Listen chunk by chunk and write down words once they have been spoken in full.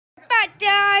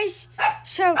guys.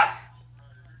 So,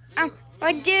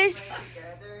 like this.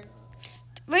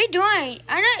 What are you doing?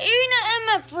 I'm not eating in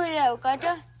my food out,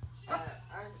 gotcha.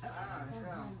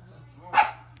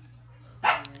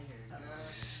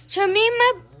 So me and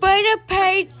my brother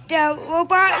played the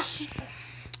robots.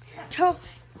 So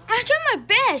I do my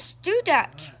best to do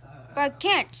that, but I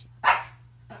can't.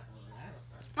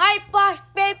 My boss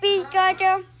baby,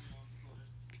 gotcha.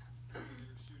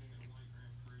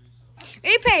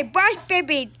 We play boss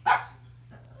baby. Hey,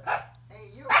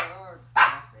 you are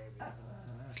boss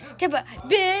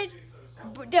baby.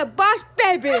 The boss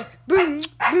baby. Boom,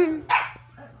 boom.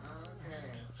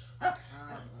 Okay.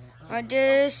 Or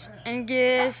this, and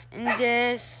this, and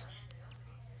this.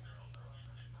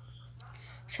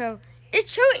 So,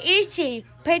 it's so easy.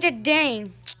 Play the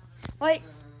game. Like,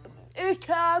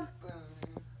 YouTube.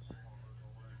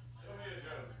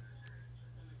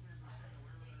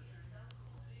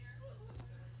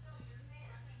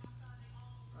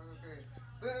 Okay.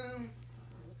 Boom.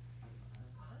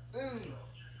 Boom.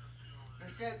 We're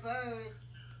so close.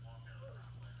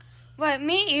 What,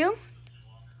 me, you?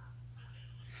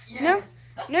 Yes.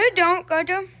 No, don't,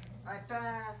 Gotcha. I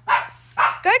passed.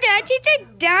 Gotcha, I think they're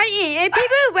dying, and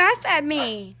people laugh at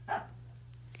me.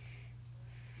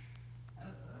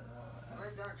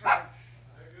 Wait, don't try.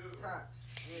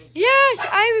 Touch. Yes,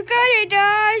 I got it,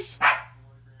 guys.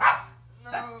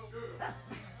 No.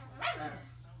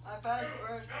 I passed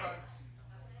first one.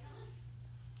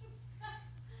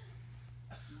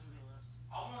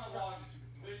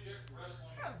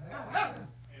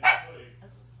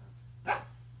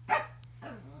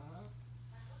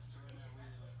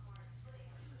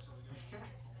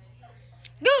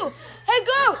 Go! Hey,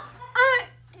 go!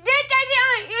 That's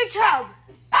on YouTube.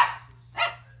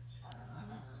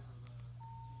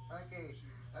 Okay.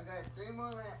 I got three more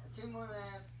left. Two more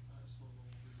left.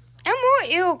 I'm more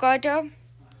ill, Gotcha.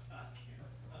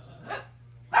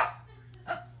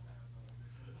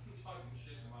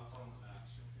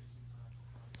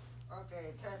 Okay,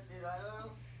 test it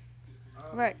out.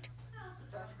 Right.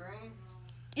 Test screen.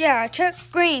 Yeah, check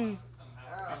green.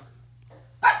 Oh.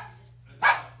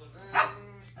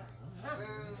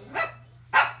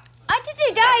 I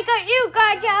think I got you,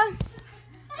 Gotcha.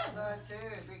 I thought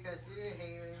too, because you,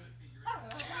 Haley.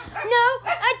 No,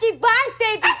 I did boss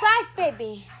baby, boss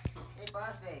baby. Hey,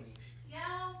 boss baby. Yo,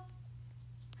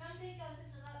 come take us.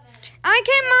 It's a lot better. I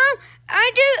can, Mom.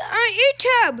 I do on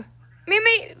YouTube. Me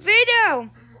make video.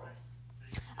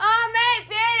 Make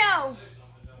video.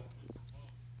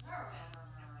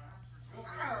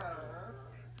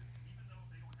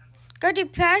 Got to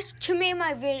pass to me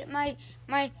my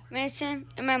medicine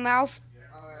in my mouth.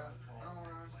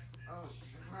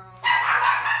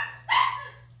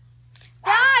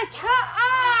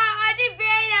 I did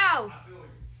video.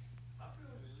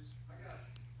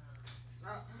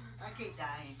 No, I keep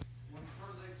dying.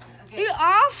 You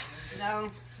off?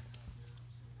 No.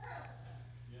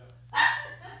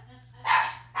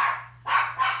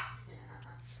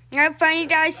 I'm funny,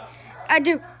 guys. I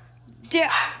do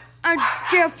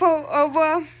fall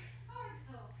over.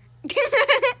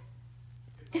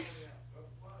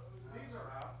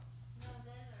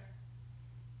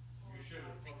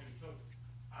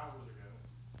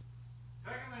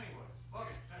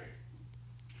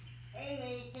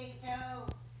 Haley, take toe.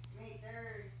 Me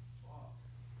third.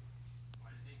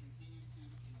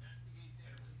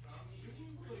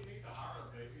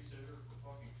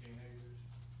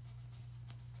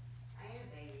 I am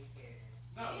babysitting.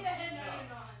 Yeah, no, you're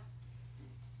not.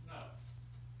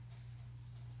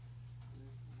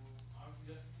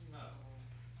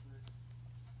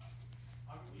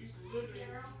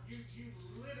 You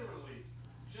literally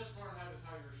just learned how to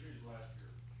tie your shoes last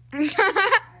year.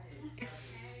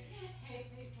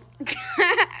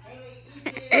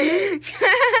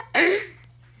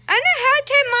 I know how to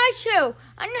tie my shoe.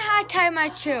 I know how to tie my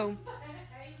shoe.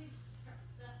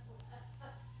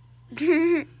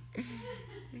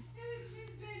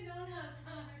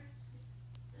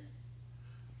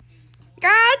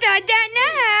 God, I don't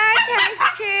know how to tie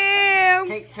shoe.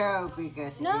 Take toe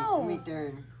because No. me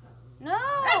third. No,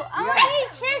 I need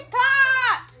 6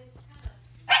 parts.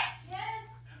 Yes,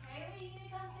 Haley, you need to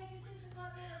come take your 6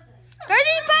 o'clock medicine. Go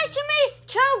to pass to me,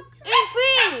 choke and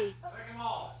free. Take them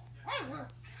all.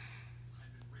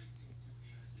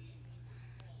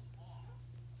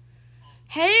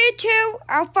 Hey, you two,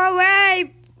 I'll fall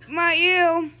away, my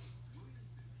you.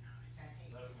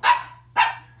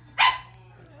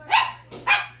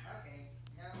 Okay.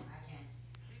 No, I can't.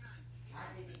 I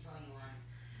did be 21.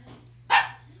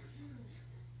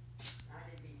 I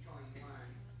did be 21.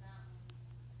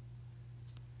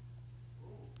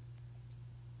 Ooh.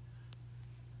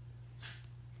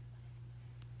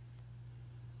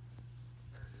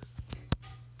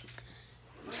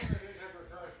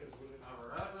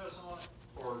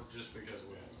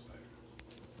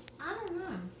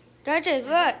 That is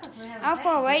what. I'll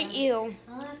forward you.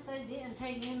 Unless they didn't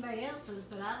take anybody else's,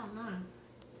 but I don't know.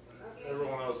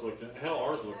 Everyone else looked in. Hell,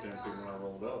 ours looked empty when I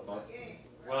rolled up.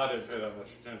 I didn't pay that much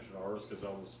attention to ours because I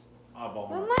was eyeballing.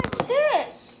 What my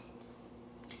sis?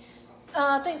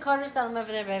 I think Carter's got them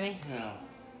over there, baby. Yeah.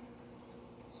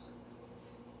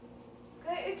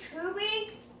 Okay, it's too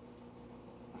big.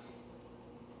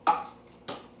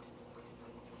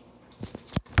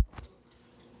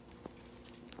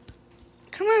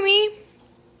 Come on, me.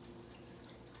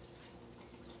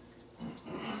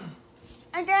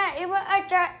 And then it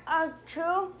was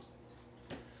two.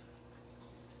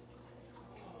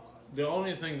 The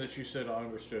only thing that you said I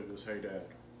understood was, "Hey, Dad."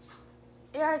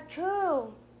 There are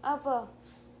two apple.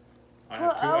 I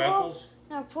have two apples.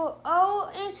 No, put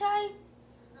O inside.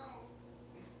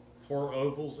 Four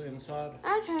ovals inside.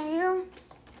 I'll tell you.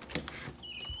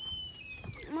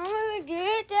 Mama, we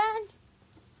did that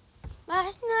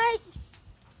last night.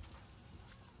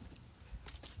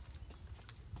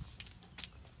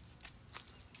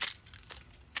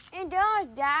 It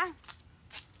does that.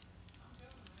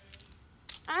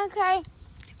 Okay.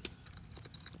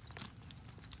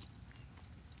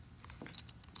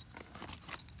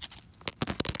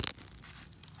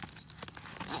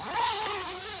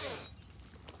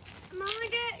 Mama,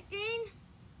 that thing?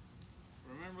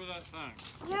 Remember that thing.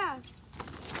 Yeah.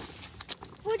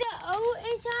 Put the O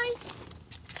inside.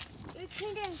 You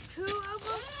can get two of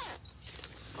them.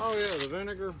 Oh yeah, the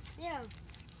vinegar. Yeah.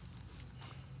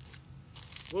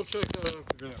 We'll check that out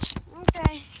for dinner.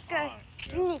 Okay, good.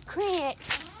 Alright, yeah. You need to clean it.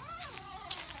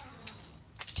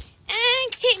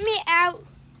 And take me out.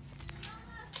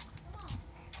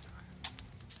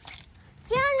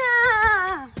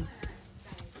 Jenna!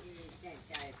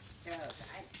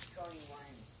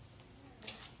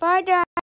 Bye, Dad.